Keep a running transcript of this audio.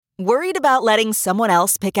Worried about letting someone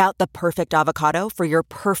else pick out the perfect avocado for your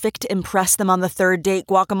perfect impress them on the third date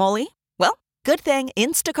guacamole? Well, good thing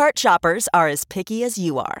Instacart shoppers are as picky as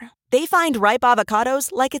you are. They find ripe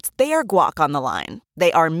avocados like it's their guac on the line.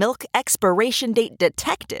 They are milk expiration date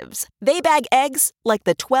detectives. They bag eggs like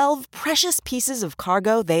the 12 precious pieces of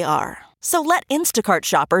cargo they are. So let Instacart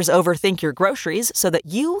shoppers overthink your groceries so that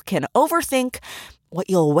you can overthink what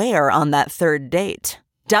you'll wear on that third date.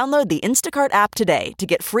 Download the Instacart app today to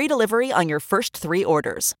get free delivery on your first 3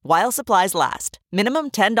 orders, while supplies last.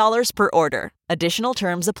 Minimum $10 per order. Additional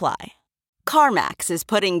terms apply. CarMax is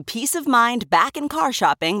putting peace of mind back in car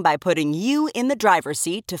shopping by putting you in the driver's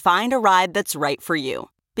seat to find a ride that's right for you.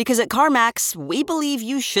 Because at CarMax, we believe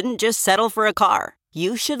you shouldn't just settle for a car.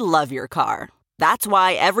 You should love your car. That's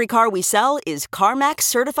why every car we sell is CarMax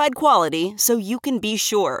certified quality, so you can be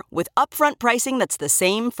sure with upfront pricing that's the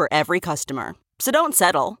same for every customer. So don't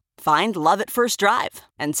settle. Find love at first drive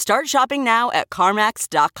and start shopping now at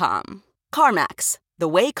CarMax.com. CarMax, the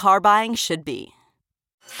way car buying should be.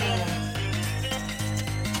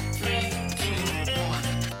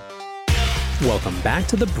 Welcome back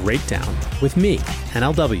to The Breakdown with me,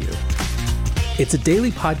 NLW. It's a daily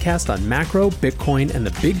podcast on macro, Bitcoin, and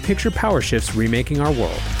the big picture power shifts remaking our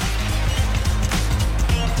world.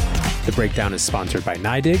 The Breakdown is sponsored by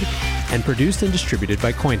NYDIG and produced and distributed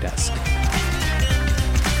by CoinDesk.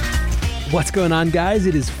 What's going on, guys?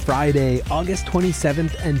 It is Friday, August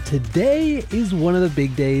 27th, and today is one of the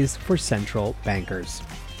big days for central bankers.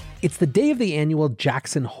 It's the day of the annual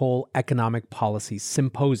Jackson Hole Economic Policy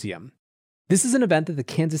Symposium. This is an event that the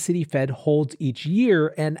Kansas City Fed holds each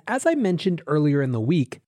year, and as I mentioned earlier in the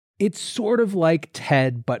week, it's sort of like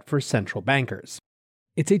TED, but for central bankers.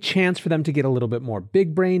 It's a chance for them to get a little bit more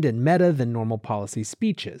big-brained and meta than normal policy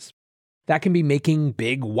speeches. That can be making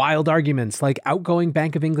big, wild arguments like outgoing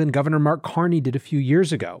Bank of England Governor Mark Carney did a few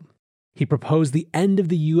years ago. He proposed the end of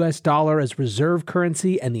the US dollar as reserve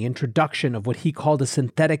currency and the introduction of what he called a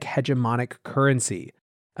synthetic hegemonic currency,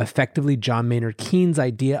 effectively John Maynard Keynes'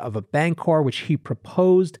 idea of a bancor, which he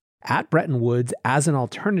proposed at Bretton Woods as an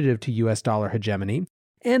alternative to US dollar hegemony,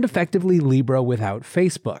 and effectively Libra without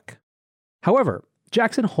Facebook. However,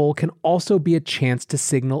 Jackson Hole can also be a chance to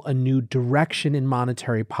signal a new direction in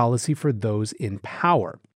monetary policy for those in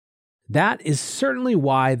power. That is certainly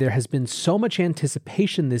why there has been so much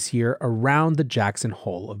anticipation this year around the Jackson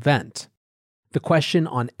Hole event. The question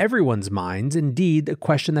on everyone's minds, indeed a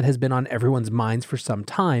question that has been on everyone's minds for some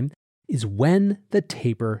time, is when the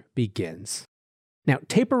taper begins. Now,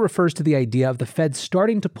 taper refers to the idea of the Fed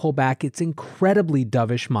starting to pull back its incredibly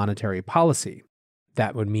dovish monetary policy.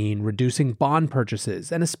 That would mean reducing bond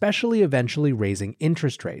purchases and especially eventually raising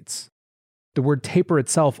interest rates. The word taper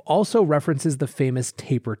itself also references the famous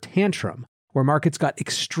taper tantrum, where markets got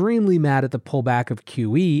extremely mad at the pullback of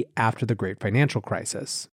QE after the Great Financial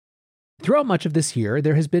Crisis. Throughout much of this year,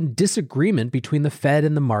 there has been disagreement between the Fed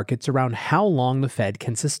and the markets around how long the Fed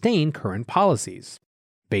can sustain current policies.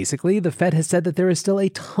 Basically, the Fed has said that there is still a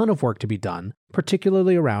ton of work to be done,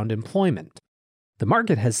 particularly around employment. The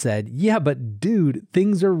market has said, yeah, but dude,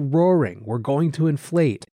 things are roaring. We're going to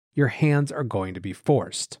inflate. Your hands are going to be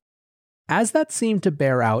forced. As that seemed to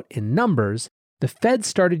bear out in numbers, the Fed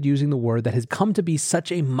started using the word that has come to be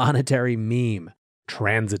such a monetary meme,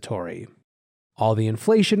 transitory. All the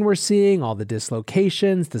inflation we're seeing, all the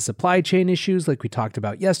dislocations, the supply chain issues like we talked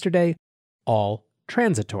about yesterday, all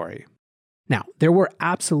transitory. Now, there were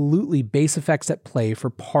absolutely base effects at play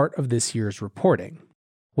for part of this year's reporting.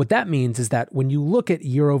 What that means is that when you look at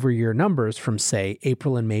year-over-year numbers from, say,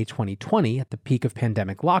 April and May 2020 at the peak of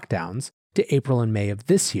pandemic lockdowns to April and May of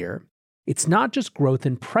this year, it's not just growth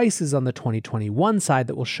in prices on the 2021 side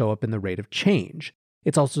that will show up in the rate of change.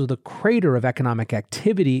 It's also the crater of economic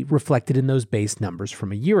activity reflected in those base numbers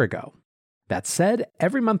from a year ago. That said,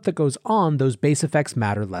 every month that goes on, those base effects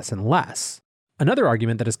matter less and less. Another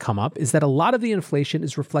argument that has come up is that a lot of the inflation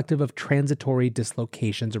is reflective of transitory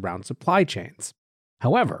dislocations around supply chains.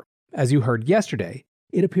 However, as you heard yesterday,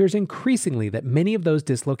 it appears increasingly that many of those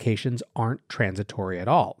dislocations aren't transitory at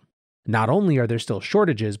all. Not only are there still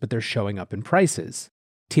shortages, but they're showing up in prices.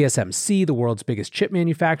 TSMC, the world's biggest chip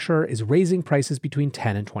manufacturer, is raising prices between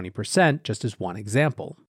 10 and 20%, just as one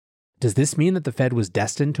example. Does this mean that the Fed was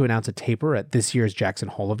destined to announce a taper at this year's Jackson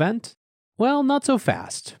Hole event? Well, not so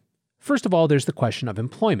fast. First of all, there's the question of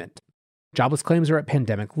employment. Jobless claims are at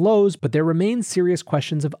pandemic lows, but there remain serious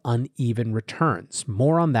questions of uneven returns.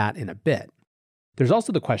 More on that in a bit. There's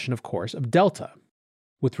also the question, of course, of Delta.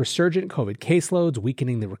 With resurgent COVID caseloads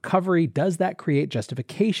weakening the recovery, does that create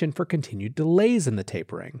justification for continued delays in the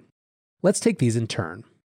tapering? Let's take these in turn.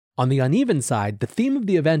 On the uneven side, the theme of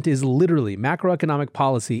the event is literally macroeconomic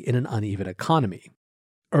policy in an uneven economy.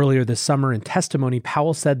 Earlier this summer in testimony,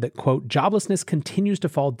 Powell said that, quote, joblessness continues to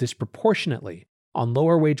fall disproportionately on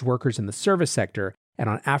lower-wage workers in the service sector and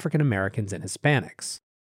on African Americans and Hispanics.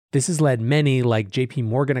 This has led many, like JP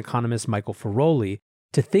Morgan economist Michael Feroli,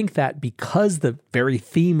 to think that because the very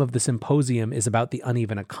theme of the symposium is about the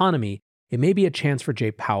uneven economy, it may be a chance for Jay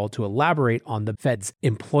Powell to elaborate on the Fed's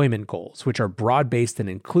employment goals, which are broad-based and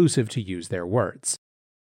inclusive, to use their words.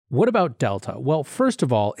 What about Delta? Well, first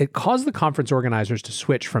of all, it caused the conference organizers to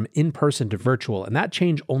switch from in-person to virtual, and that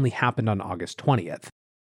change only happened on August 20th.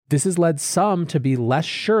 This has led some to be less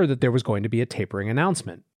sure that there was going to be a tapering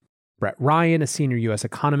announcement. Brett Ryan, a senior U.S.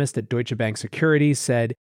 economist at Deutsche Bank Securities,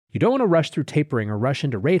 said, "You don't want to rush through tapering or rush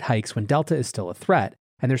into rate hikes when Delta is still a threat,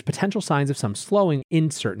 and there's potential signs of some slowing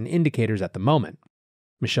in certain indicators at the moment."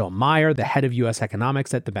 Michelle Meyer, the head of U.S.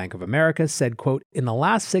 economics at the Bank of America, said, quote, "In the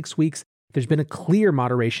last 6 weeks, there's been a clear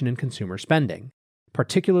moderation in consumer spending,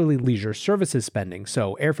 particularly leisure services spending,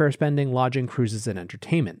 so airfare spending, lodging, cruises, and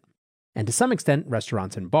entertainment. And to some extent,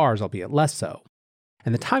 restaurants and bars, albeit less so.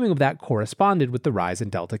 And the timing of that corresponded with the rise in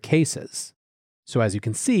Delta cases. So as you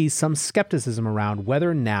can see, some skepticism around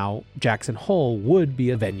whether now Jackson Hole would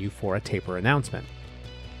be a venue for a taper announcement."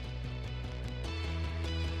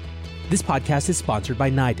 This podcast is sponsored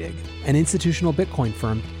by NYDIG, an institutional Bitcoin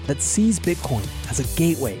firm that sees Bitcoin as a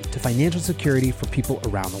gateway to financial security for people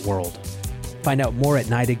around the world. Find out more at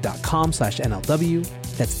NYDIG.com/NLW.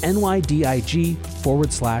 That's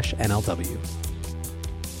NYDIG/NLW.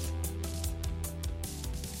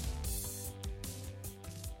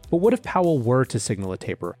 But what if Powell were to signal a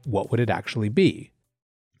taper? What would it actually be?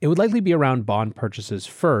 It would likely be around bond purchases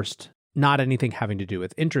first, not anything having to do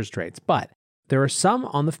with interest rates, but there are some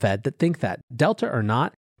on the Fed that think that, Delta or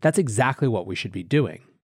not, that's exactly what we should be doing.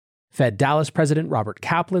 Fed Dallas President Robert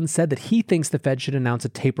Kaplan said that he thinks the Fed should announce a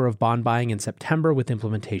taper of bond buying in September with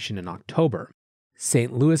implementation in October.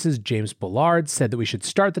 St. Louis's James Bullard said that we should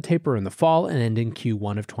start the taper in the fall and end in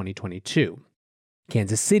Q1 of 2022.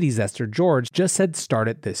 Kansas City's Esther George just said start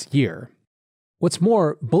it this year. What's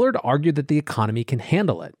more, Bullard argued that the economy can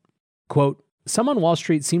handle it. Quote, "Some on Wall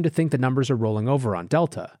Street seem to think the numbers are rolling over on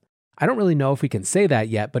Delta. I don't really know if we can say that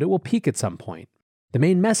yet, but it will peak at some point. The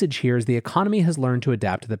main message here is the economy has learned to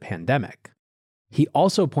adapt to the pandemic." He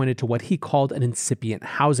also pointed to what he called an incipient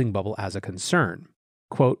housing bubble as a concern.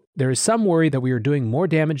 Quote, "There is some worry that we are doing more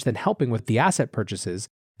damage than helping with the asset purchases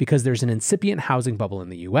because there's an incipient housing bubble in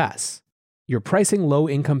the US. You're pricing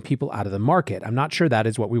low-income people out of the market. I'm not sure that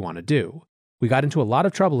is what we want to do. We got into a lot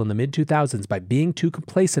of trouble in the mid-2000s by being too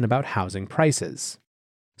complacent about housing prices."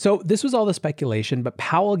 So this was all the speculation, but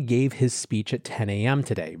Powell gave his speech at 10 a.m.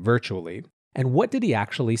 today, virtually. And what did he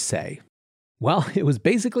actually say? Well, it was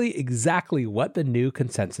basically exactly what the new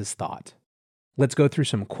consensus thought. Let's go through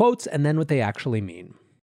some quotes and then what they actually mean.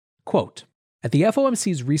 Quote, "At the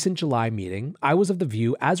FOMC's recent July meeting, I was of the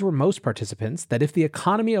view, as were most participants, that if the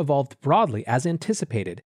economy evolved broadly as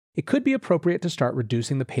anticipated, it could be appropriate to start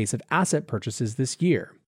reducing the pace of asset purchases this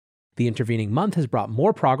year. The intervening month has brought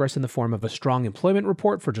more progress in the form of a strong employment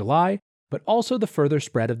report for July, but also the further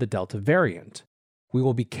spread of the Delta variant. We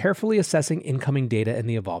will be carefully assessing incoming data and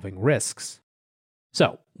the evolving risks."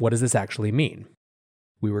 So, what does this actually mean?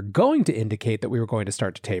 We were going to indicate that we were going to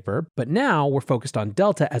start to taper, but now we're focused on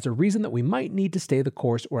Delta as a reason that we might need to stay the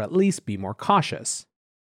course or at least be more cautious.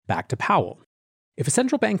 Back to Powell. If a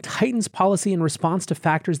central bank tightens policy in response to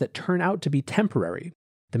factors that turn out to be temporary,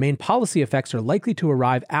 the main policy effects are likely to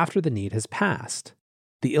arrive after the need has passed.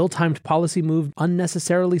 The ill-timed policy move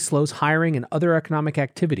unnecessarily slows hiring and other economic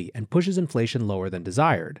activity and pushes inflation lower than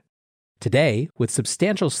desired. Today, with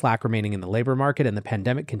substantial slack remaining in the labor market and the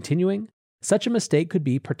pandemic continuing, such a mistake could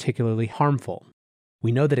be particularly harmful.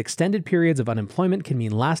 We know that extended periods of unemployment can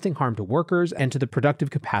mean lasting harm to workers and to the productive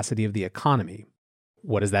capacity of the economy.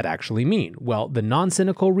 What does that actually mean? Well, the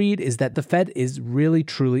non-cynical read is that the Fed is really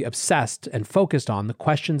truly obsessed and focused on the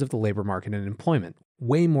questions of the labor market and employment,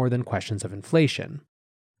 way more than questions of inflation.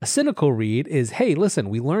 A cynical read is, hey, listen,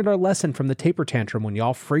 we learned our lesson from the taper tantrum when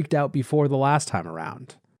y'all freaked out before the last time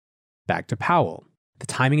around. Back to Powell. The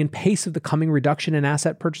timing and pace of the coming reduction in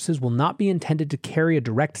asset purchases will not be intended to carry a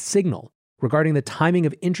direct signal regarding the timing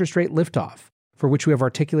of interest rate liftoff, for which we have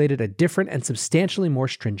articulated a different and substantially more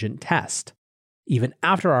stringent test. Even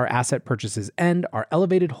after our asset purchases end, our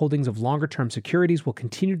elevated holdings of longer-term securities will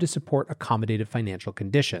continue to support accommodative financial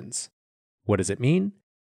conditions. What does it mean?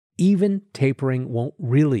 Even tapering won't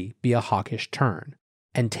really be a hawkish turn,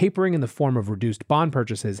 and tapering in the form of reduced bond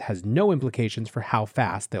purchases has no implications for how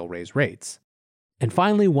fast they'll raise rates. And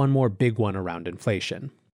finally, one more big one around inflation.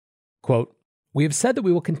 Quote, We have said that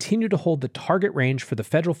we will continue to hold the target range for the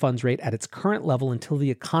federal funds rate at its current level until the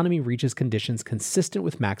economy reaches conditions consistent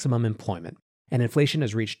with maximum employment, and inflation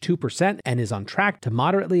has reached 2% and is on track to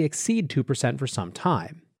moderately exceed 2% for some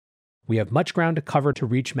time. We have much ground to cover to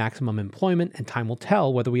reach maximum employment, and time will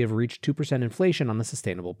tell whether we have reached 2% inflation on a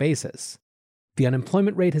sustainable basis. The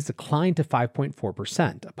unemployment rate has declined to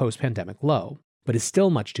 5.4%, a post-pandemic low, but is still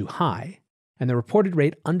much too high, and the reported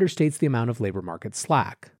rate understates the amount of labor market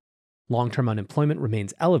slack. Long-term unemployment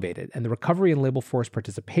remains elevated, and the recovery in labor force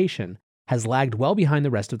participation has lagged well behind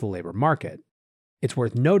the rest of the labor market. It's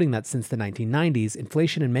worth noting that since the 1990s,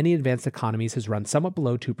 inflation in many advanced economies has run somewhat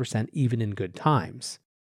below 2% even in good times.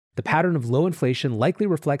 The pattern of low inflation likely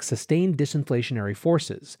reflects sustained disinflationary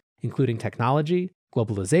forces, including technology,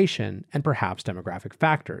 globalization, and perhaps demographic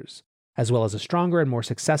factors, as well as a stronger and more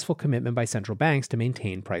successful commitment by central banks to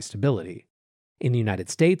maintain price stability. In the United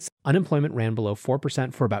States, unemployment ran below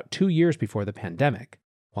 4% for about 2 years before the pandemic,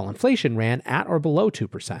 while inflation ran at or below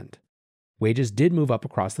 2%. Wages did move up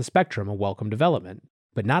across the spectrum, a welcome development,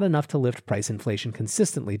 but not enough to lift price inflation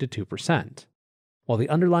consistently to 2%. While the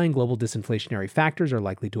underlying global disinflationary factors are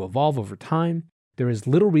likely to evolve over time, there is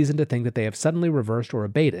little reason to think that they have suddenly reversed or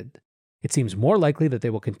abated. It seems more likely that they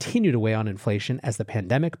will continue to weigh on inflation as the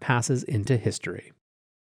pandemic passes into history.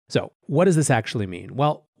 So, what does this actually mean?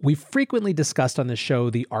 Well, we've frequently discussed on this show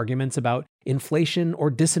the arguments about inflation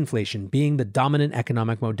or disinflation being the dominant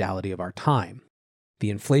economic modality of our time. The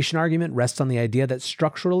inflation argument rests on the idea that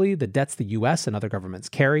structurally, the debts the US and other governments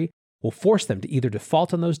carry will force them to either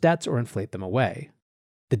default on those debts or inflate them away.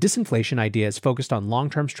 The disinflation idea is focused on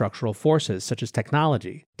long-term structural forces such as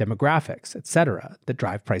technology, demographics, etc., that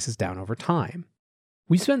drive prices down over time.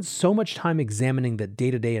 We spent so much time examining the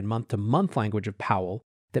day-to-day and month-to-month language of Powell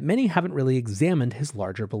that many haven't really examined his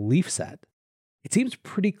larger belief set. It seems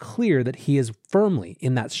pretty clear that he is firmly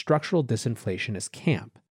in that structural disinflationist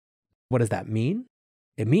camp. What does that mean?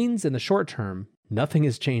 It means, in the short term, nothing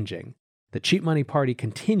is changing. The cheap money party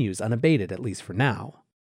continues unabated, at least for now.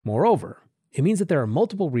 Moreover, it means that there are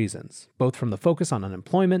multiple reasons, both from the focus on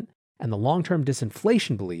unemployment and the long-term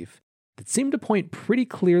disinflation belief, that seem to point pretty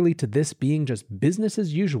clearly to this being just business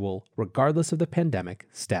as usual, regardless of the pandemic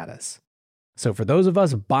status. So for those of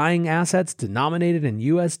us buying assets denominated in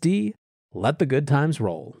USD, let the good times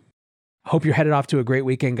roll. Hope you're headed off to a great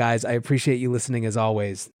weekend, guys. I appreciate you listening as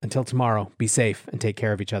always. Until tomorrow, be safe and take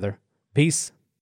care of each other. Peace.